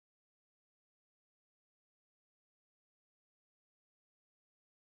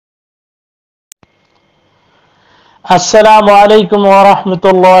السلام عليكم ورحمة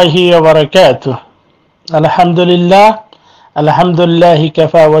الله وبركاته. الحمد لله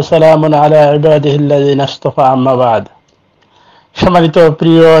كفى وسلام على عباده الذين اصطفى أما بعد. সম্মানিত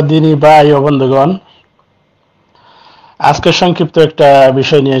প্রিয় দিনী ভাই ও বন্ধুগণ, আজকে সংক্ষিপ্ত একটা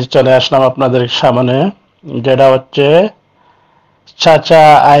বিষয় নিয়ে চলে আসলাম আপনাদের সামনে, যেটা হচ্ছে চাচা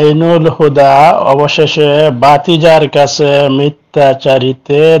আইনুল হুদা অবশেষে বাতিজার কাছে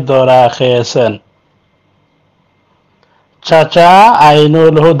মিথ্যাচারিতে ধরা খেয়েছেন। চাচা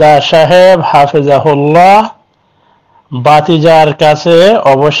আইনুল হুদা সাহেব হাফিজাহুল্লাহ বাতিজার কাছে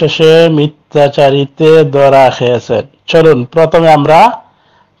অবশেষে মিথ্যাচারিতে ধরা খেয়েছেন। চলুন প্রথমে আমরা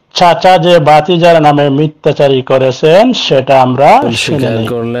চাচা যে বাতিজার নামে মিথ্যাচারী করেছেন সেটা আমরা স্বীকার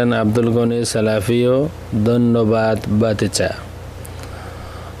করলেন আব্দুল গনি সালাফিও। ধন্যবাদ বাতিজা।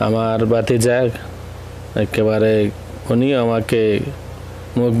 আমার বাতিজা একেবারে উনি আমাকে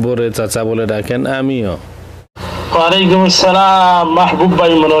মুখ ভরে চাচা বলে ডাকেন, আমিও। ওয়ালাইকুম আসসালাম। মাহবুব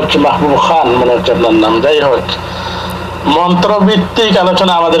ভাই মনে হচ্ছে, মাহবুব খান মনে হচ্ছে আপনার নাম। যাই হোক, মন্ত্রভিত্তিক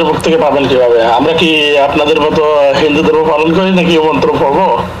আলোচনা আমাদের মুখ থেকে পাবেন কিভাবে? আমরা কি আপনাদের মতো হিন্দু ধর্ম পালন করি নাকি মন্ত্র পড়বো?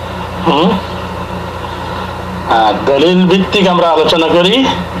 দলিল ভিত্তিক আমরা আলোচনা করি।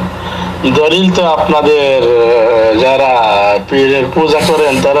 দলিল তো আপনাদের যারা পীরের পূজা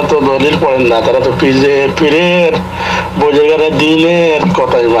করেন তারা তো দলিল পড়েন না, তারা তো পীরের বোঝাগারে দিনের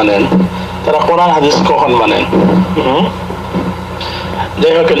কথাই মানেন, তারা কোরআন হাদিস কখন মানেন?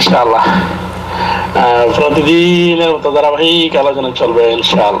 যাই হোক, ইনশাআল্লাহ প্রতিদিনের মতো ধারাবাহিক আলোচনা চলবে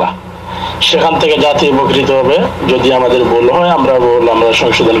ইনশাআল্লাহ। সেখান থেকে জাতি উপকৃত হবে। যদি আমাদের ভুল হয় আমরা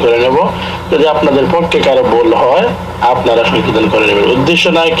সংশোধন করে নেব। যদি আপনাদের পক্ষে কারো ভুল হয় আপনারা সংশোধন করে নেবেন। উদ্দেশ্য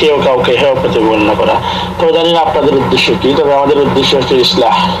নয় কেউ কাউকে হেয় প্রতিপন্ন করা। তবে জানি না আপনাদের উদ্দেশ্য কি, তবে আমাদের উদ্দেশ্য হচ্ছে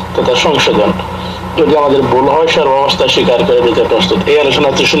ইসলাহ তথা সংশোধন। যদি আমাদের ভুল হয় সর্বাবস্থা স্বীকার করে নিতে প্রস্তুত। এই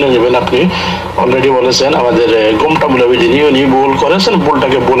আলোচনাতে শুনে নেবেন। আপনি অলরেডি বলেছেন আমাদের গোমটা মুলাবি যিনি, উনি ভুল করেছেন,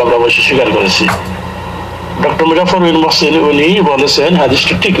 ভুলটাকে ভুল আমরা অবশ্যই স্বীকার করেছি। ডক্টর মুজাফর বিন মহসিন উনি বলেছেন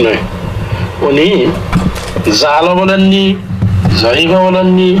হাদিসটা ঠিক নয়। উনি জালও বলেননি, জয়ীফা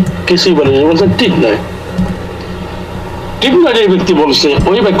বলেননি, কিছুই বলেননি, বলছেন ঠিক নয়। ঠিক নয় যে ব্যক্তি বলছে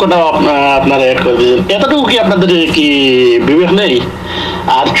ওই বাক্যটা আপনারা অ্যাড করে দিয়েছেন। এতটুকু কি আপনাদের কি বিবেক নেই?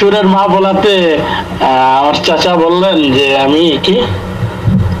 আর চোরের মা বলাতে আমার চাচা বললেন যে আমি কি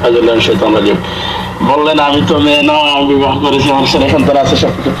বললেন আমি তো মেয়ে নয়, আমি বিবাহ করেছি, আমার ছেলে সন্তান আছে,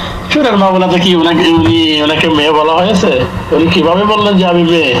 সবকিছু। চোরের মা বলাতে কি ওনাকে মেয়ে বলা হয়েছে? উনি কিভাবে বললেন যে আমি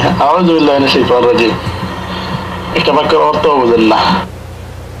মেয়ে? আউযুবিল্লাহি মিনাশ শাইতানির রাজিম। একটা বাক্যের অর্থ বুঝেন না।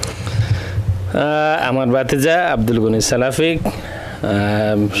 আমার বাতিজা আব্দুল গনি সালাফি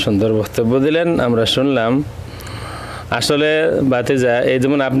সুন্দর বক্তব্য দিলেন, আমরা শুনলাম। আসলে বাতিজা, এই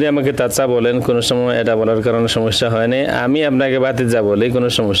যেমন আপনি আমাকে চাচা বলেন, কোনো সময় এটা বলার কারণে সমস্যা হয়নি। আমি আপনাকে বাতিজা বলি, কোনো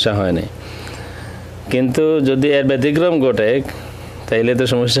সমস্যা হয়নি। কিন্তু যদি এর ব্যতিক্রম ঘটে তাইলে তো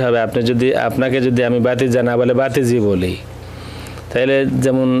সমস্যা হবে। আপনাকে যদি আমি বাতিজা না বলে বাতিজি বলি তাইলে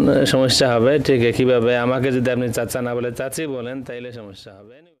যেমন সমস্যা হবে, ঠিক একইভাবে আমাকে যদি আপনি চাচা না বলে চাচি বলেন তাইলে সমস্যা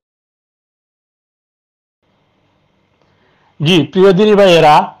হবে। জি, প্রিয় দিনী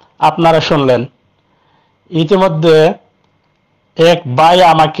ভাইয়েরা, আপনারা শুনলেন। ইতিমধ্যে এক ভাই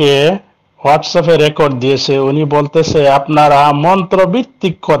আমাকে হোয়াটসঅ্যাপে রেকর্ড দিয়েছে। উনি বলতেছে আপনারা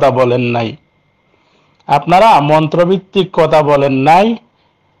মন্ত্রভিত্তিক কথা বলেন নাই,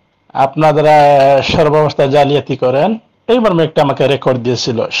 আপনারা সর্বাবস্থা জালিয়াতি করেন। এই মর্মে একটা আমাকে রেকর্ড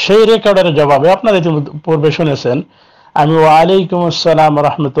দিয়েছিল। সেই রেকর্ডের জবাবে আপনারা পূর্বে শুনেছেন আমি ওয়ালাইকুম আসসালাম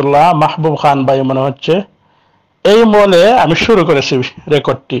রহমতুল্লাহ, মাহবুব খান ভাই মনে হচ্ছে, এই বলে আমি শুরু করেছি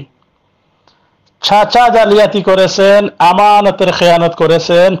রেকর্ডটি। চাচা জালিয়াতি করেছেন, আমানতের খেয়ানত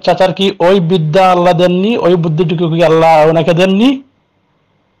করেছেন। চাচার কি ওই বিদ্যা আল্লাহ দেননি? ওই বুদ্ধিটুকু কি আল্লাহ ওনাকে দেননি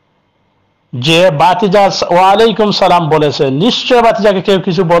যে বাতিজা ওয়ালাইকুম সালাম বলেছে? নিশ্চয় বাতিজাকে কেউ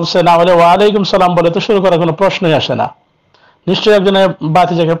কিছু বলছে, না হলে ওয়ালাইকুম সালাম বলে তো শুরু করার কোনো প্রশ্নই আসে না। নিশ্চয় একজন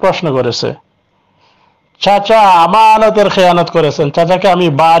বাতিজাকে প্রশ্ন করেছে। চাচা আমানতের খেয়ানত করেছেন। চাচাকে আমি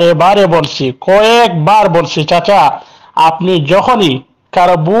বারে বারে বলছি, কয়েকবার বলছি, চাচা আপনি যখনই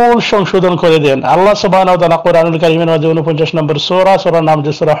কারো ভুল সংশোধন করে দেন, আল্লাহ সুবহানাহু ওয়া তাআলা কোরআনুল কারীমের মধ্যে 49 নম্বর সূরার নাম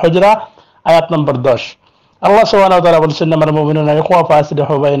যে সূরা হুজরা, আয়াত নম্বর 10, আল্লাহ সুবহানাহু ওয়া তাআলা বলেছেন ইন্নামাল মুমিনুনা ইখওয়া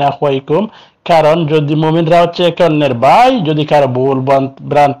ফাসলিহু বাইনা আখওয়াইকুম। কারণ যদি মুমিনরা হচ্ছে একে অন্যের ভাই, যদি কারো ভুল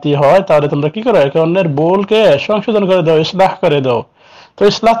ভ্রান্তি হয় তাহলে তোমরা কি করো? একে অন্যের ভুলকে সংশোধন করে দাও, ইসলাহ করে দাও। তো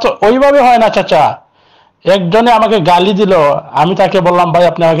ইসলাহ তো ওইভাবে হয় না চাচা। একজনে আমাকে গালি দিল, আমি তাকে বললাম ভাই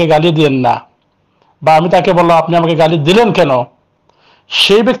আপনি আমাকে গালি দিয়েন না, বা আমি তাকে বললাম আপনি আমাকে গালি দিলেন কেন?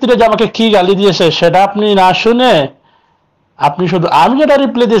 সেই ব্যক্তিটা যে আমাকে কি গালি দিয়েছে সেটা আপনি না শুনে আপনি শুধু আমি যেটা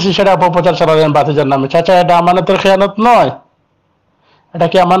রিপ্লাই দিয়েছি সেটা অপপ্রচার চালালেন বাতিজার নামে। চাচা এটা আমানতের খেয়ানত নয়? এটা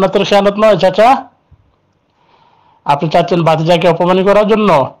কি আমানতের খেয়ানত নয় চাচা? আপনি চাচ্ছেন ভাতিজাকে অপমান করার জন্য,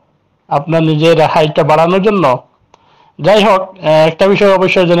 আপনার নিজের হাইটটা বাড়ানোর জন্য। যাই হোক, একটা বিষয়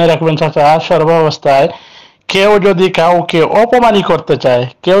অবশ্যই জেনে রাখবেন চাচা, সর্বাবস্থায় কেউ যদি কাউকে অপমানই করতে চায়,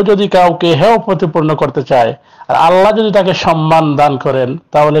 কেউ যদি কাউকে হেয় প্রতিপন্ন করতে চায়, আর আল্লাহ যদি তাকে সম্মান দান করেন,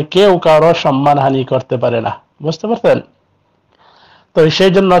 তাহলে কেউ কারো সম্মান হানি করতে পারে না। বুঝতে পারছেন? তো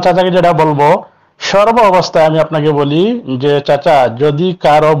সেই জন্য চাচাকে যেটা বলবো, সর্ব অবস্থায় আমি আপনাকে বলি যে চাচা, যদি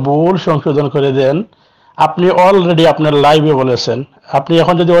কারো ভুল সংশোধন করে দেন, আপনি অলরেডি আপনার লাইভে বলেছেন, আপনি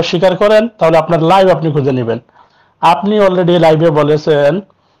এখন যদি অস্বীকার করেন তাহলে আপনার লাইভ আপনি খুঁজে নেবেন। আপনি অলরেডি লাইভে বলেছেন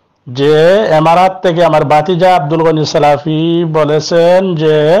যে এমারাত থেকে আমার ভাতিজা আব্দুল গনি সালাফি বলেছেন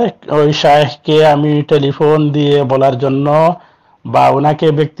যে ওই শাহেখকে আমি টেলিফোন দিয়ে বলার জন্য বা ওনাকে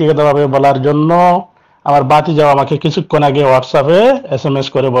ব্যক্তিগতভাবে বলার জন্য আমার ভাতিজা আমাকে কিছুক্ষণ আগে হোয়াটসঅ্যাপে SMS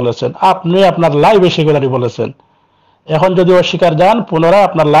করে বলেছেন। আপনি আপনার লাইভে সেগুলারই বলেছেন। এখন যদি অস্বীকার যান, পুনরায়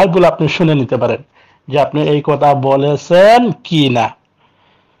আপনার লাইভগুলো আপনি শুনে নিতে পারেন যে আপনি এই কথা বলেছেন কি না।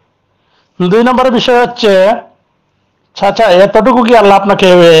 2 নম্বরের বিষয় হচ্ছে চাচা, এতটুকু কি আল্লাহ আপনাকে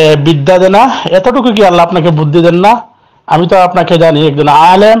বিদ্যা দেন না? এতটুকু কি আল্লাহ আপনাকে বুদ্ধি দেন না? আমি তো আপনাকে জানি একজন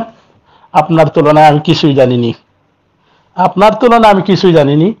আলেম, আপনার তুলনায় আমি কিছুই জানিনি, আপনার তুলনায় আমি কিছুই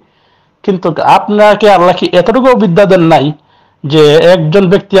জানিনি। কিন্তু আপনাকে আল্লাহ কি এতটুকু বিদ্যা দেন নাই যে একজন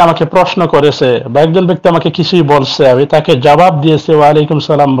ব্যক্তি আমাকে প্রশ্ন করেছে বা একজন ব্যক্তি আমাকে কিছুই বলছে, আমি তাকে জবাব দিয়েছি ওয়ালাইকুম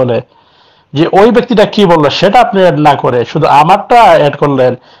সালাম বলে, যে ওই ব্যক্তিটা কি বললো সেটা আপনি অ্যাড না করে শুধু আমারটা অ্যাড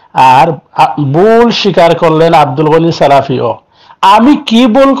করলেন, আর ভুল স্বীকার করলেন আব্দুল গনি সালাফিও। আমি কি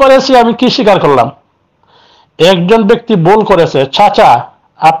ভুল করেছি, আমি কি স্বীকার করলাম? একজন ব্যক্তি ভুল করেছে, চাচা,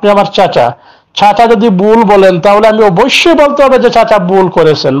 আপনি আমার চাচা, চাচা যদি ভুল বলেন তাহলে আমি অবশ্যই বলতে হবে যে চাচা ভুল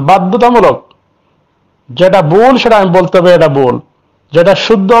করেছেন, বাধ্যতামূলক। যেটা ভুল সেটা আমি বলতে হবে এটা ভুল, যেটা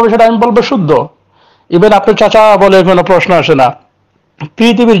শুদ্ধ হবে সেটা আমি বলবো শুদ্ধ। ইভেন আপনি চাচা বলে কোনো প্রশ্ন আসে না।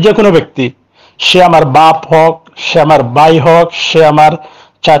 পৃথিবীর যে কোনো ব্যক্তি, সে আমার বাপ হোক, সে আমার ভাই হোক, সে আমার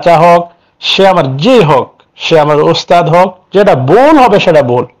চাচা হোক, সে আমার যে হোক, সে আমার উস্তাদ হোক, যেটা ভুল হবে সেটা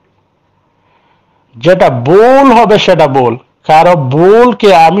ভুল, যেটা ভুল হবে সেটা ভুল। কারো ভুলকে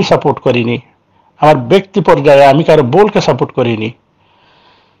আমি সাপোর্ট করিনি, আমার ব্যক্তি পর্যায়ে আমি কারো ভুলকে সাপোর্ট করিনি।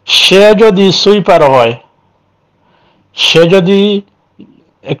 সে যদি সুইপার হয়, সে যদি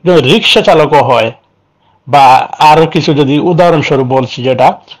একজন রিক্সা চালকও হয়, বা আরো কিছু যদি উদাহরণস্বরূপ বলছি, যেটা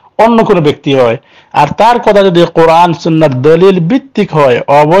অন্য কোনো ব্যক্তি হয়, আর তার কথা যদি কোরআন সুন্নাহর দলিল ভিত্তিক হয়,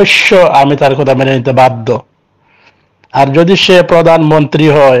 অবশ্য আমি তার কথা মেনে নিতে বাধ্য। আর যদি সে প্রধানমন্ত্রী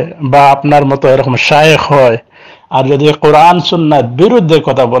হয় বা আপনার মতো এরকম শায়েখ হয়, আর যদি কোরআন সুন্নাহর বিরুদ্ধে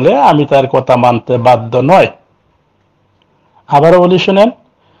কথা বলে, আমি তার কথা মানতে বাধ্য নয়। আবারও বলি শুনেন,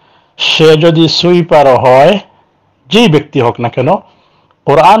 সে যদি সুইপারও হয়, যেই ব্যক্তি হোক না কেন,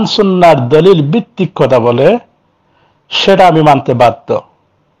 কোরআন সুন্নাহর দলিল ভিত্তিক কথা বলে, সেটা আমি মানতে বাধ্য।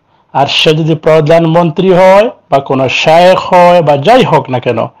 আর সে যদি প্রধানমন্ত্রী হয় বা কোনো শায়েখ হয় বা যাই হোক না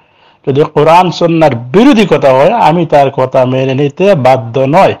কেন, যদি কোরআন সুন্নাহর বিরোধী কথা হয়, আমি তার কথা মেনে নিতে বাধ্য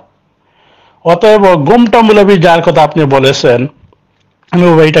নয়। অতএব গুমটা মৌলবী যার কথা আপনি বলেছেন, আমি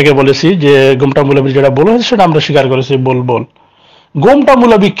ওইটাকে বলেছি যে গুমটা মৌলবী যেটা বলেছে সেটা আমরা স্বীকার করেছি, বল। গুমটা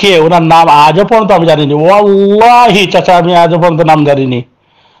মৌলবী কে, ওনার নাম আজও পর্যন্ত আমি জানিনি। ওয়াল্লাহি চাচা, আমি আজও পর্যন্ত নাম জানিনি।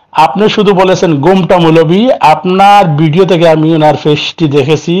 আপনি শুধু বলেছেন গুমটা মৌলবী, আপনার ভিডিও থেকে আমি ওনার ফেসটি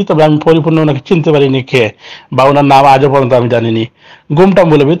দেখেছি, তবে আমি পরিপূর্ণ ওনাকে চিনতে পারিনি কে, বা ওনার নাম আজও পর্যন্ত আমি জানিনি। গুমটা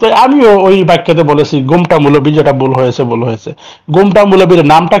মৌলবী, তো আমিও ওই বাক্যতে বলেছি গুমটা মৌলবী, যেটা ভুল হয়েছে ভুল হয়েছে। গুমটা মৌলবীর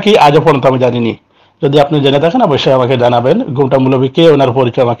নামটা কি আজও পর্যন্ত আমি জানিনি। যদি আপনি জেনে থাকেন অবশ্যই আমাকে জানাবেন, গুমটা মৌলবী কে, ওনার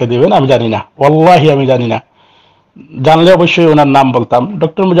পরিচয় আমাকে দিবেন। আমি জানি না, ওয়াল্লাহি আমি জানি না। জানলে অবশ্যই ওনার নাম বলতাম।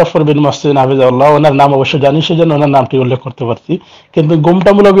 ডক্টর মুজাফফর বিন মহসিন হাফিজাহুল্লাহ, ওনার নাম অবশ্যই জানি, সেজন্য ওনার নামটি উল্লেখ করতে পারছি। কিন্তু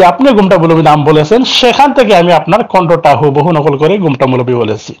গুমটা মৌলবী, আপনি গুমটা মৌলবী নাম বলেছেন, সেখান থেকে আমি আপনার কণ্ঠটা হুবহু নকল করে গুমটা মৌলবী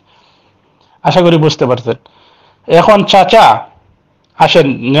বলেছি। আশা করি বুঝতে পারছেন। এখন চাচা আসেন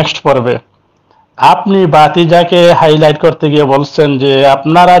নেক্সট পর্বে। আপনি ভাতিজাকে হাইলাইট করতে গিয়ে বলছেন যে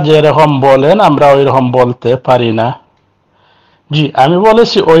আপনারা যেরকম বলেন আমরা ওই রকম বলতে পারি না। জি, আমি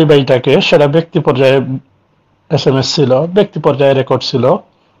বলেছি ওই ভাইটাকে, সেটা ব্যক্তি পর্যায়ে SMS ছিল, ব্যক্তি পর্যায়ে রেকর্ড ছিল,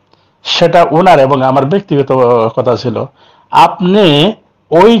 সেটা ওনার এবং আমার ব্যক্তিগত কথা ছিল। আপনি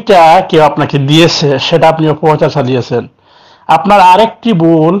ওইটা কেউ আপনাকে দিয়েছে, সেটা আপনি অপপ্রচার চালিয়েছেন। আপনার আরেকটি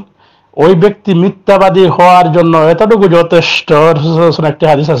ভুল, ওই ব্যক্তি মিথ্যাবাদী হওয়ার জন্য এতটুকু যথেষ্ট। একটি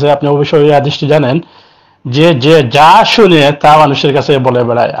হাদিস আছে, আপনি অবশ্যই ওই হাদিসটি জানেন, যে যে যা শুনে তা মানুষের কাছে বলে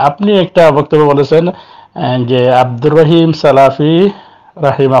বেড়ায়। আপনি একটা বক্তব্য বলেছেন যে আব্দুর রহিম সালাফি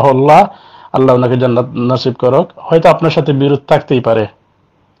রাহিমাহুল্লাহ, আল্লাহ ওনাকে জান্নাত নসিব করুক, হয়তো আপনার সাথে বিরোধ থাকতেই পারে,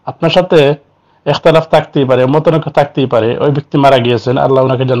 আপনার সাথে ইখতিলাফ থাকতেই পারে, মতানৈক্য থাকতেই পারে। ওই ব্যক্তি মারা গিয়েছেন, আল্লাহ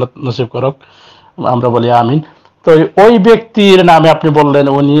ওনাকে জান্নাত নসিব করুক, আমরা বলি আমিন। তো ওই ব্যক্তির নামে আপনি বললেন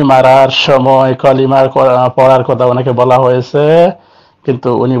উনি মারার সময় কলিমার পড়ার কথা ওনাকে বলা হয়েছে, কিন্তু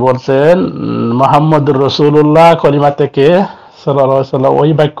উনি বলছেন মুহাম্মদুর রাসূলুল্লাহ কলিমা থেকে সাল্লাল্লাহু আলাইহি ওয়াসাল্লাম, ওই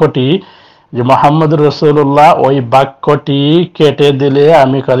বাক্যটি যে মুহাম্মদুর রাসূলুল্লাহ ওই বাক্যটি কেটে দিলে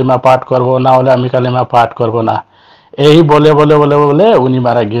আমি কালিমা পাঠ করব, না হলে আমি কালিমা পাঠ করব না, এই বলে বলে বলে বলে উনি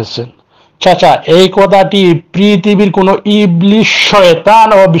মারা গিয়েছেন। চাচা, এই কথাটি পৃথিবীর কোনো ইবলিশ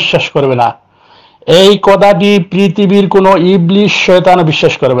শয়তানও বিশ্বাস করবে না। এই কথাটি পৃথিবীর কোনো ইবলিশ শয়তানও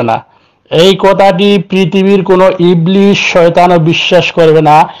বিশ্বাস করবে না। এই কথাটি পৃথিবীর কোনো ইবলিশ শয়তানও বিশ্বাস করবে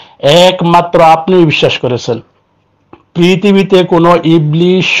না, একমাত্র আপনিই বিশ্বাস করেছেন। পৃথিবীতে কোনো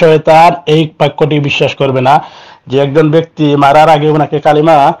ইবলিশ শয়তান এই বাক্যটি বিশ্বাস করবে না যে একজন ব্যক্তি মারার আগে ওনাকে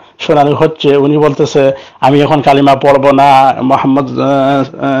কালিমা শোনানো হচ্ছে, উনি বলতেছে আমি এখন কালিমা পড়বো না, মোহাম্মদ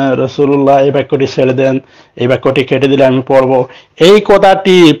রাসূলুল্লাহ এই বাক্যটি ছেড়ে দেন, এই বাক্যটি কেটে দিলে আমি পড়বো। এই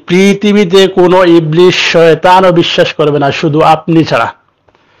কথাটি পৃথিবীতে কোনো ইবলিশ শয়তানও বিশ্বাস করবে না, শুধু আপনি ছাড়া।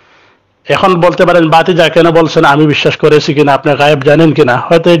 এখন বলতে পারেন বাতিজা কেন বলছেন আমি বিশ্বাস করেছি কিনা, আপনি গায়েব জানেন কিনা,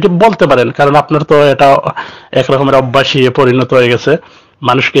 হয়তো এটি বলতে পারেন, কারণ আপনার তো এটা একরকমের অভ্যাসী পরিণত হয়ে গেছে,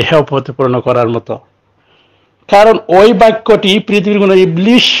 মানুষকে হেয় প্রতিপূর্ণ করার মতো। কারণ ওই বাক্যটি পৃথিবীর কোনো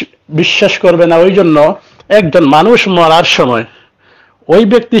ইবলিশ বিশ্বাস করবে না। ওই জন্য একজন মানুষ মরার সময় ওই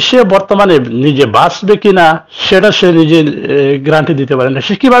ব্যক্তি সে বর্তমানে নিজে বাঁচবে কিনা সেটা সে নিজে গ্যারান্টি দিতে পারে না।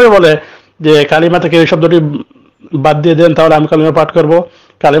 সে কিভাবে বলে যে কালিমা থেকে ওই শব্দটি বাদ দিয়ে দেন তাহলে আমি কালিমা পাঠ করব,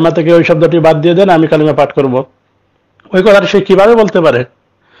 কালিমা থেকে ওই শব্দটি বাদ দিয়ে দেন আমি কালিমা পাঠ করব, ওই কথাটা সে কিভাবে বলতে পারে?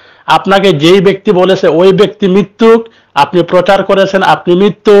 আপনাকে যেই ব্যক্তি বলেছে ওই ব্যক্তি মৃত্যুক, আপনি প্রচার করেছেন আপনি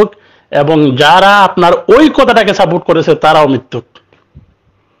মৃত্যুক, এবং যারা আপনার ওই কথাটাকে সাপোর্ট করেছে তারাও মৃত্যুক।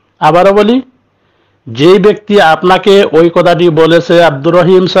 আবারও বলি, যেই ব্যক্তি আপনাকে ওই কথাটি বলেছে আব্দুর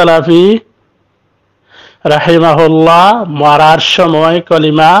রহিম সালাফি রাহিমাহুল্লাহ মারার সময়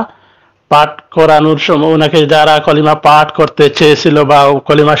কলিমা পাঠ করানোর সময় ওনাকে যারা কলিমা পাঠ করতে চেয়েছিল বা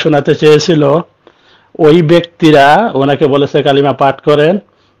কলিমা শোনাতে চেয়েছিল ওই ব্যক্তিরা ওনাকে বলেছে কালিমা পাঠ করেন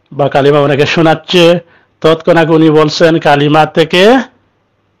বা কালিমা ওনাকে শোনাচ্ছে, তৎক্ষণাৎ উনি বলছেন কালিমা থেকে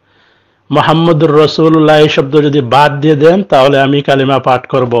মুহাম্মদুর রাসূলুল্লাহ এই শব্দ যদি বাদ দিয়ে দেন তাহলে আমি কালিমা পাঠ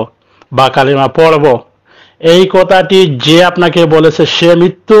করব বা কালিমা পড়ব। এই কথাটি যে আপনাকে বলেছে সে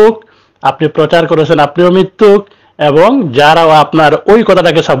মৃত্যুক, আপনি প্রচার করেছেন আপনিও মৃত্যুক, এবং যারাও আপনার ওই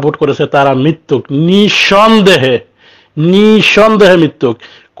কথাটাকে সাপোর্ট করেছে তারা মৃত্যুক, নিঃসন্দেহে নিঃসন্দেহে মৃত্যুক।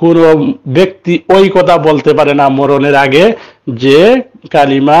 কোন ব্যক্তি ওই কথা বলতে পারে না মরণের আগে যে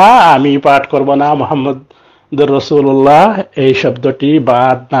কালিমা আমি পাঠ করব না মুহাম্মদ রাসূলুল্লাহ এই শব্দটি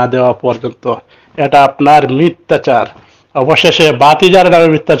বাদ না দেওয়া পর্যন্ত। এটা আপনার মিথ্যাচার। অবশেষে বাতিজার নামে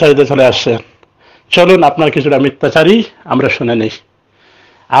মিথ্যাচারীতে চলে আসছে। চলুন আপনার কিছুটা মিথ্যাচারী আমরা শুনে নেই,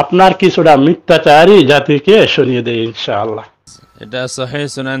 আপনার কিছুটা মিথ্যাচারী জাতিকে শুনিয়ে দেই ইনশাআল্লাহ। এটা সহিহ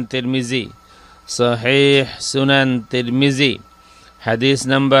সুনান তিরমিজি, সহিহ সুনান তিরমিজি হাদিস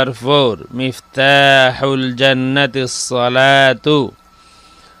নাম্বার 4, মিফতাহুল জান্নাতিস সালাতু,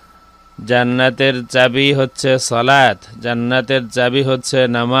 জান্নাতের চাবি হচ্ছে সালাত, জান্নাতের চাবি হচ্ছে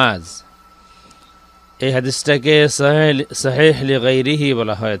নামাজ। এই হাদিসটাকে সহিহ লিগাইরিহি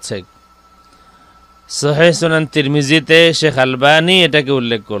বলা হয়েছে। সহিহ সুনান তিরমিজিতে শেখ আলবানী এটাকে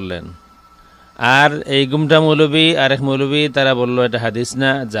উল্লেখ করলেন, আর এই গুমটা মৌলবী আরেক মৌলবী তারা বললো এটা হাদিস না,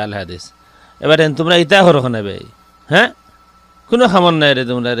 জাল হাদিস। এবারে তোমরা ইতা হরখ নেবে, হ্যাঁ কোনো খামর নাই রে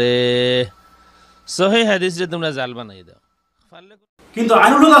তোমরা রে, সহিহ হাদিস রে তোমরা জাল বানাই দাও। কিন্তু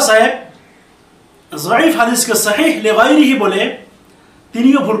আইনুল্লাহ সাহেব যঈফ হাদিসকে সহিহ লিগাইরিহি বলে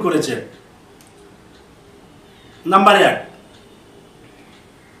তিনিও ভুল করেছেন। নাম্বার 1।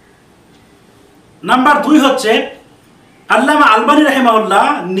 নাম্বার 2 হচ্ছে আল্লামা আলবানী রাহিমাহুল্লাহ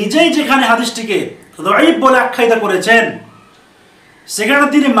নিজেই যেখানে হাদিসটিকে যঈফ বলে আখ্যায়িত করেছেন সেখানে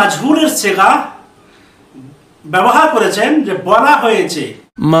তিনি মাজহুলের সিগা ব্যবহার করেছেন, যে বলা হয়েছে।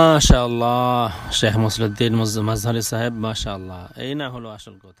 মাশাআল্লাহ, শেখ মুসলিউদ্দিন মাজহারি সাহেব, মাশাআল্লাহ, এই না হলো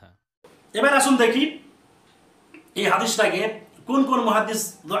আসল কথা। এবার আসুন দেখি এই হাদিসটাকে কোন কোন মুহাদ্দিস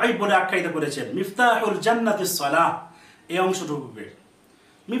যঈফ বলে আখ্যায়িত করেছেন। মিফতাহুল জান্নাতিস সালাহ এই অংশটুকুকে,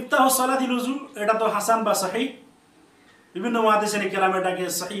 মিফতাহুস সালাতিল উযু, এটা তো হাসান বা সহিহ, বিভিন্ন মুহাদ্দিসিন কেরাম এটাকে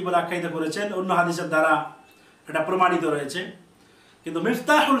সহিহ বলে আখ্যায়িত করেছেন, অন্য হাদিসের দ্বারা এটা প্রমাণিত রয়েছে। কিন্তু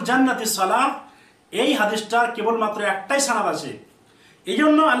মিফতাহুল জান্নাতিস সালাহ এই হাদিসটার কেবলমাত্র একটাই সানাদ আছে, এই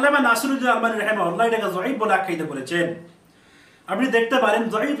জন্য আল্লামা নাসিরুদ্দিন আলবানী রাহিমাহুল্লাহ এটাকে যঈফ বলে আখ্যায়িত করেছেন। আপনি দেখতে পারেন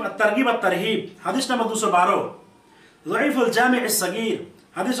যঈফ আত-তারগিব আত-তারহিব হাদিস নম্বর 212, যঈফুল জামি' আস-সগীর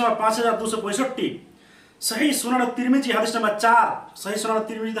হাদিস নম্বর 5265, সহিহ সুনান তিরমিজি হাদিস নম্বর 4, সহিহ সুনান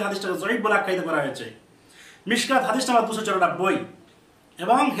তিরমিজিতে হাদিসটাকে যঈফ বলে আখ্যায়িত করা হয়েছে। মিশকাত হাদিস নম্বর 294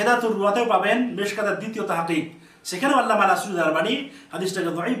 এবং হেদায়াতুর রুয়াতেও পাবেন মিশকাতের দ্বিতীয় তাহকিক, সেখানেও আল্লামা নাসিরুদ্দিন আলবানী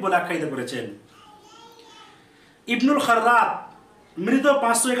হাদিসটাকে যঈফ বলে আখ্যায়িত করেছেন। ইবনুল খাররাত মৃত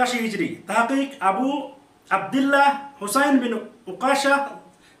 581 হিজরি, তাহকিক আবু আব্দুল্লাহ হুসাইন বিন উকাশা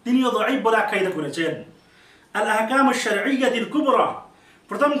তিনিও দাঈফ বলে আখ্যায়িত করেছেন। আল আহকাম আশ-শারঈয়্যাতুল কুবরা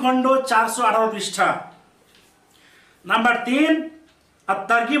প্রথম খণ্ড 418 পৃষ্ঠা। নাম্বার 3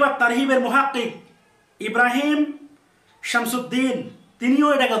 আত-তারগিব ওয়াত তারহিবের মুহাক্কিক ইব্রাহিম শামসুদ্দিন তিনিও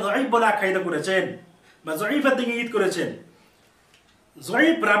এটাকে দাঈফ বলে আখ্যায়িত করেছেন বা দাঈফের দিকে ইঙ্গিত করেছেন।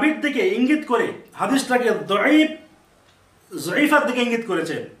 দাঈফ রাবির দিকে ইঙ্গিত করে হাদিসটাকে দাঈফের দিকে ইঙ্গিত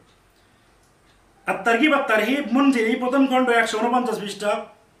করেছেন। আত-তারগিব ওয়াত তারহিব মুনজিরি প্রথম খণ্ড 149 পৃষ্ঠা,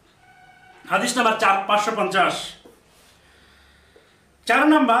 হাদিস নাম্বার 550। 4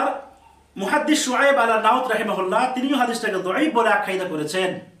 নাম্বার মুহাদ্দিস শুআইব আল-নাউত রাহিমাহুল্লাহ তিনিও হাদিসটাকে দাঈফ বলে আখ্যায়িত করেছেন।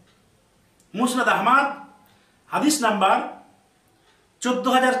 মুসনাদ আহমদ হাদিস নাম্বার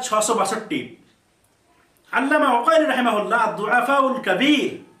 14662। আল্লামা ওয়াকাইলি রাহিমাহুল্লাহ আদ-দুআফাউল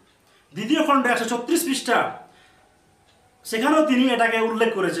কাবীর দ্বিতীয় খণ্ড 136 পৃষ্ঠা, সেখানেও তিনি এটাকে উল্লেখ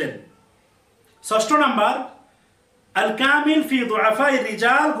করেছেন। 6 নাম্বার আল কামিল ফি দুআফাইর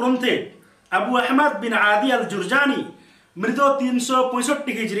রিজাল গ্রন্থে আবু আহমদ বিন আদি আল জুরজানি মৃত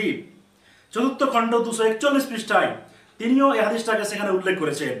 365 হিজরি, চতুর্থ খণ্ড 241 পৃষ্ঠায় তিনিও এই হাদিসটাকে সেখানে উল্লেখ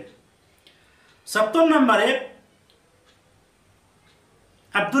করেছেন। 7 নম্বরে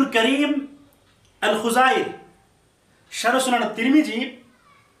আব্দুল করিম আল খুজাইর শারহ সুনান তিরমিজি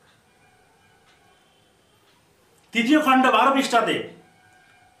তৃতীয় খণ্ড 12 পৃষ্ঠাতে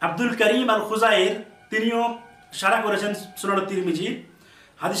আব্দুল করিম আল খুজাইর তিনিও শারহ করেছেন সুনান তিরমিজি,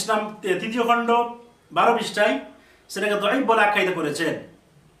 হাদিস নাম তৃতীয় খণ্ড 12 পৃষ্ঠায় সেটাকে দাঈফ বলে আখ্যায়িত করেছেন।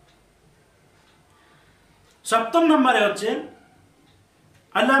 7 নম্বরে হচ্ছে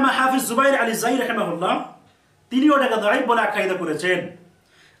আল্লামা হাফিজ জুবাইর আলী জাই রাহিমাহুল্লাহ তিনিও এটাকে দাঈফ বলে আখ্যায়িত করেছেন।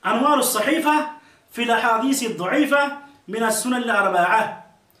 আনওয়ারুস সাহিফা ফিল আহাদিস আদ-দাঈফা মিন আস-সুনান আল-আরবাআহ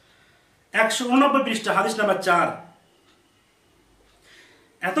 189 পৃষ্ঠা, হাদিস নাম্বার 4।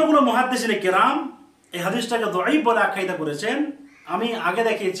 এতগুলো মুহাদ্দিসিনে কেরাম এই হাদিসটাকে দাঈফ বলে আখ্যায়িত করেছেন। আমি আগে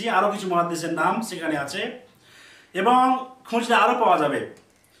দেখিয়েছি আরো কিছু মুহাদ্দিসের নাম সেখানে আছে এবং খুঁজলে আরো পাওয়া যাবে।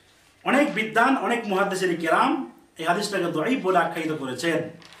 অনেক বিদ্বান অনেক মুহাদ্দিসিনে কেরাম এই হাদিসটাকে দাঈফ বলে আখ্যায়িত করেছেন।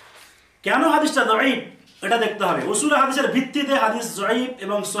 কেন হাদিসটা দাঈফ এটা দেখতে হবে। উসুল হাদিসের ভিত্তিতে হাদিস দাঈফ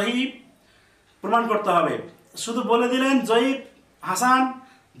এবং সহিহ প্রমাণ করতে হবে। শুধু বলে দিলেন দাঈফ, হাসান,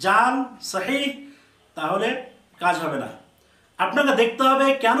 জাল, সহিহ, তাহলে কাজ হবে না। আপনাকে দেখতে হবে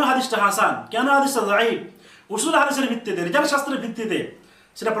কেন হাদিসটা হাসান, কেন হাদিসটা দাঈফ। উসুল হাদিসের ভিত্তিতে, রিজাল শাস্ত্রের ভিত্তিতে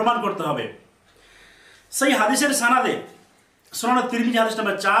সেটা প্রমাণ করতে হবে। সেই হাদিসের সানাদে সুনান তিরমিজি হাদিস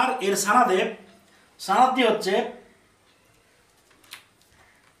নাম্বার 4 এর সানাদটি হচ্ছে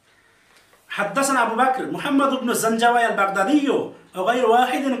حدثنا أبو بكر محمد بن الزنجوي البغدادي وغير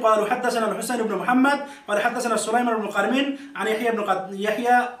واحد قالوا حدثنا الحسين بن محمد قال حدثنا سليمان بن قرمين عن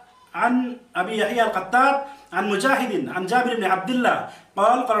يحيى عن أبي يحيى القطاب عن مجاهد عن جابر بن عبد الله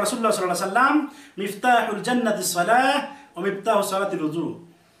قال قال رسول الله صلى الله عليه وسلم مفتاح الجنة الصلاة ومفتاح صلاة الوضوء।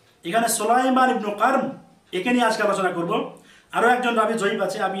 এখানে সুলাইমান ইবনে কারম একে নিয়ে আজকে আলোচনা করব। আরো একজন রাবী জয়ীফ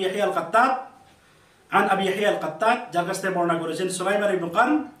আছে আবি ইয়াহইয়া আল কাত্তাব আন আবি ইয়াহইয়া আল কাত্তাব, যার কাছ থেকে বর্ণনা করেছেন সুলাইমান ইবনে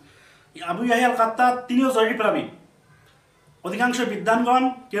কারম। আবু ইয়াহইয়া আল কাত্তাব তিনিও জয়ীফ রাবী। অধিকাংশ বিদ্বানগণ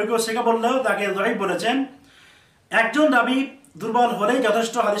কেউ কেউ শেখা বললেও তাকে জয়ীফ বলেছেন। একজন রাবী দুর্বল হলেই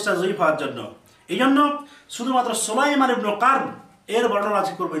যথেষ্ট হাদিসটা জয়ীফ হওয়ার জন্য। এই জন্য শুধুমাত্র সুলাইমান ইবনে কারম এর বর্ণনা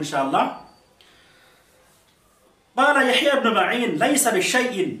আজকে করব ইনশাআল্লাহ। قال يحيى بن معين ليس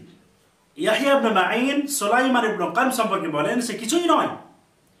بشيء। ইয়াহইয়া ইবনে মাঈন সুলাইমান ইবনে কারম সম্পর্কে বলেন সে কিছুই নয়।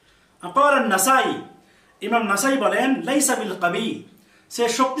 قال النسائي ইমাম নাসাই বলেন লাইসা বিল কবি, সে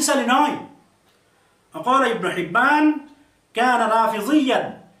শক্তিশালী নয়। قال ابن حبان كان رافضيا,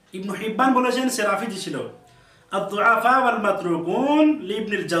 ইবনে হিব্বান বলেছেন সে রাফিজি ছিল। الضعفاء والمتروكون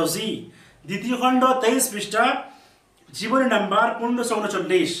لابن الجوزي দ্বিতীয় খণ্ড 23 পৃষ্ঠা, জীবনী নাম্বার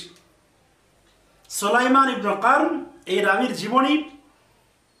 1539। সুলাইমান ইবনে কারম এই রাবীর জীবনী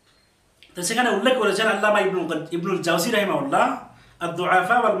তো সেখানে উল্লেখ করেছেন আল্লামা ইবনুল জাওজি রাহিমাহুল্লাহ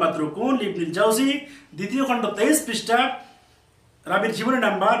আদ-দুআফা ওয়াল মাতরুকুন লিবনুল জাওজি দ্বিতীয় খণ্ড 23 পৃষ্ঠা, রাবীর জীবনী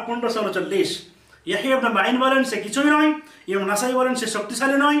নাম্বার 1539। ইয়াহইয়া ইবনে মাঈন বলেন সে কিছুই নয়। ইমাম নাসাই বলেন সে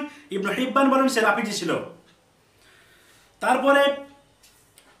শক্তিশালী নয়। ইবনে হিব্বান বলেন সে রাফিজি ছিল। তারপরে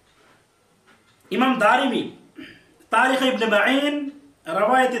ইমাম দারিমি তারিখ ইবনে মাঈন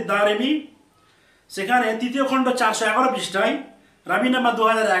রাওয়ায়াত দারিমি সেখানে তৃতীয় খণ্ড 411 পৃষ্ঠায় রাবী নাম্বার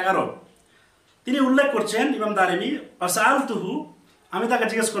 2011 তিনি উল্লেখ করছেন ইমাম দারিমি ফাসালতুহু, আমি তাকে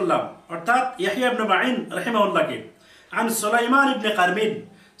জিজ্ঞেস করলাম, অর্থাৎ ইয়াহইয়া ইবনে মাঈন রাহিমাহুল্লাহকে, আন সুলাইমান ইবনে কারমিন,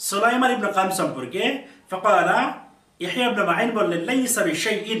 সুলাইমান ইবনে কারম সম্পর্কে। ফাকালা, ইয়াহইয়া ইবনে মাঈন বললেন লাইসা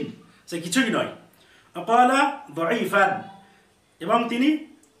বিশাইইন, সে কিছুই নয়। ফাকালা দাঈফান, এবং তিনি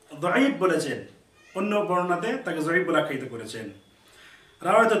দাঈফ বলেছেন। অন্য বর্ণনাতে তাকে জয়ীফ বলে আখ্যায়িত করেছেন।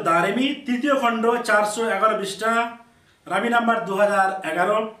 রাওয়ায়াত দারিমি 3য় খণ্ড 411 পৃষ্ঠা, রাবি নাম্বার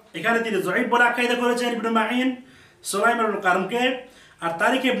 2011, এখানে তিনি জয়ীফ বলে আখ্যায়িত করেছেন ইবনে মাঈন সুলাইমান ইবনে কারমকে। আর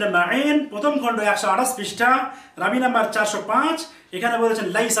তারিখ ইবনে মাঈন 1ম খণ্ড 128 পৃষ্ঠা, রাবি নাম্বার 405, এখানে বলেছেন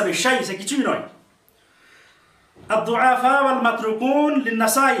লাইসা বিশাই, সে কিছুই নয়। আদ-দুআফা ওয়াল মাতরুকুন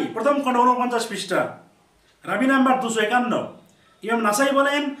লিন-নাসাই 1ম খণ্ড 49 পৃষ্ঠা, রাবি নাম্বার 251, ইমাম নাসাই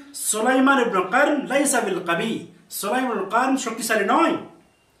বলেন সুলাইমান ইবনে কারম লাইসা বিল কাবি, সুলাইমান ইবনে কারম শক্তিশালী নয়।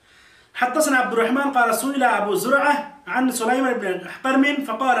 حدثنا عبد الرحمن قال سئل أبو زرعة عن سليمان بن قرم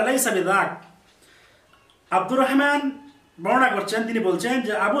فقال ليس بذاك। আব্দুর রহমান বর্ণনা করছেন, তিনি বলছেন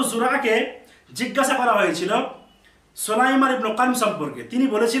যে আবু জুরাকে জিজ্ঞাসা করা হয়েছিল সুলাইমান ইবনে কারম সম্পর্কে,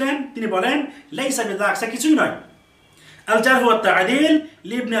 তিনি বলেন লাইসা বিযাক, সে কিছুই নয়। আল জারহ ওয়াত তা'দীল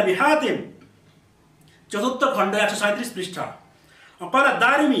লিবনে আবি হাতিম 4th খণ্ড 137 পৃষ্ঠা। وقال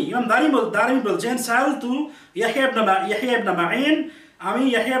الدارمي ইমাম দারিমি বলছেন সালতু ইয়াহইয়া ইবনে মাঈন, আমি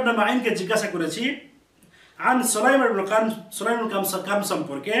ইয়াহইয়া ইবনে মাঈনকে জিজ্ঞাসা করেছি আন সুলাইমান ইবনে কারম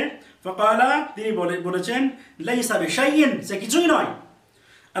সম্পর্কে, ফাকালা, তিনি বলেছেন লাইসা বিশাইইন, সে কিছুই নয়।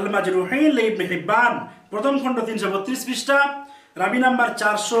 আল মাজরুহিন লিবনে হিব্বান 1ম খণ্ড 332 পৃষ্ঠা, রাবি নাম্বার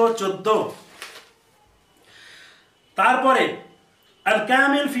 414। তারপরে আল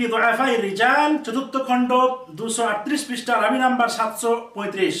কামিল ফি দুআফাই রিজাল 4th খণ্ড 238 পৃষ্ঠা, রাবি নাম্বার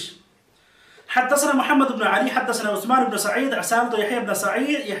 735। حدثنا محمد بن علي حدثنا عثمان بن سعيد سألت يحيى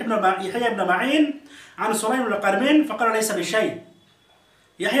بن معين عن سليمان بن قرم فقال ليس بشيء।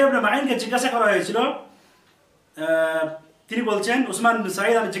 ইয়াহইয়া ইবনে মাঈনকে জিজ্ঞাসা করা হয়েছিল, তিনি বলছেন উসমান ইবনে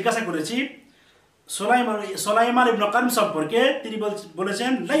সাঈদ, আমি জিজ্ঞাসা করেছি সুলাইমান ইবনে কারম সম্পর্কে, তিনি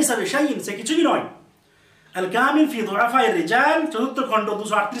বলেছেন লাইসা বিশাইইন, সে কিছুই নয়। আল কামিল ফি দুআফাই রিজাল 4th খণ্ড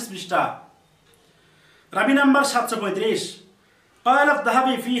 238 পৃষ্ঠা, রাবি নাম্বার 735। قال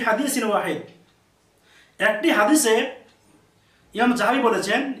الذهبي في حديث واحد, একটি হাদিসে ইমাম জাহাবি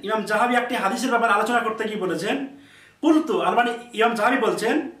বলেছেন, ইমাম জাহাবি একটি হাদিসের ব্যাপারে আলোচনা করতে গিয়ে বলেছেন কুলতু, আলবানি ইমাম জাহাবি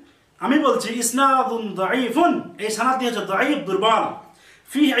বলছেন আমি বলছি ইসনাদুন দাঈফুন, এই সানাদটি হচ্ছে দাঈফ, দুর্বল।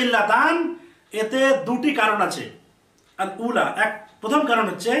 ফি ইল্লাতান, এতে 2টি কারণ আছে। আল উলা, প্রথম কারণ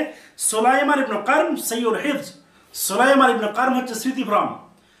হচ্ছে সুলাইমান ইবনে কারম সাইয়ুল হিফজ, সুলাইমান ইবনে কারম হচ্ছে স্মৃতিভ্রম,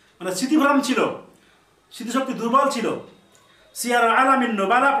 মানে স্মৃতিভ্রম ছিল, স্মৃতিশক্তি দুর্বল ছিল। সিয়ার আলামিন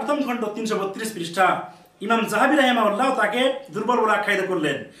নুবালা 1ম খণ্ড 332 পৃষ্ঠা, ইমাম জাহাবি রাহিমাহুল্লাহ তাকে দুর্বল বলে আখ্যায়িত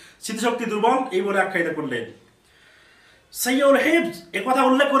করলেন, স্মৃতিশক্তি দুর্বল এই বলে আখ্যায়িত করলেন। সাইয়ুল হিফজ একথা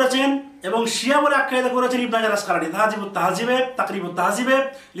উল্লেখ করেছেন এবং শিয়া বলে আখ্যায়িত করেছেন ইবনে হাজার আসকালানি তাহজিবুত তাহজিবে, তাকরিবুত তাহজিবে,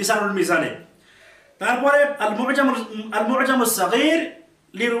 লিসানুল মিজানে। তারপরে আল মু'জামুস সাগীর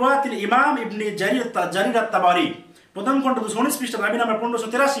লিরওয়াতিল ইমাম ইবনে জারির আত-তাবারি 1ম খণ্ড 219 পৃষ্ঠা, রাবি নাম্বার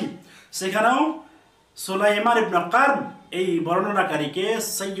 1583, সেখানেও সুলাইমান ইবনে কারম এই বর্ণনাকারীকে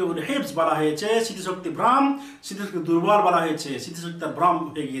সাইয়ুল হিফজ বলা হয়েছে, স্মৃতিশক্তি ভ্রম, স্মৃতিশক্তি দুর্বল বলা হয়েছে, স্মৃতিশক্তি তার ভ্রম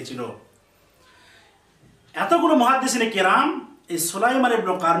হয়ে গিয়েছিল। এতগুলো মুহাদ্দিসিনে কেরাম এই সুলাইমান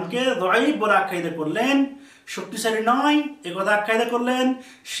ইবনে কারমকে দাঈফ বলে আখ্যায়িত করলেন, শক্তিশালী নয় একথা আখ্যায়িত করলেন।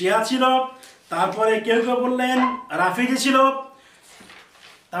 শিয়া ছিল, তারপরে কেউ বললেন রাফিজি ছিল।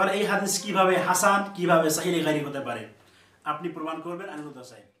 তাহলে এই হাদিস কিভাবে হাসান, কিভাবে সহিহ গায়রি হতে পারে? আপনি প্রমাণ করবেন আনিরুদ্দা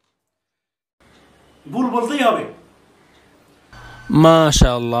সাহেব। ভুল বলতেই হবে।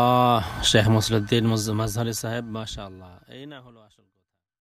 মাশাআল্লাহ, শেখ মুসলিউদ্দিন মাজহারি সাহেব, মাশাআল্লাহ, এই না হলো আসল।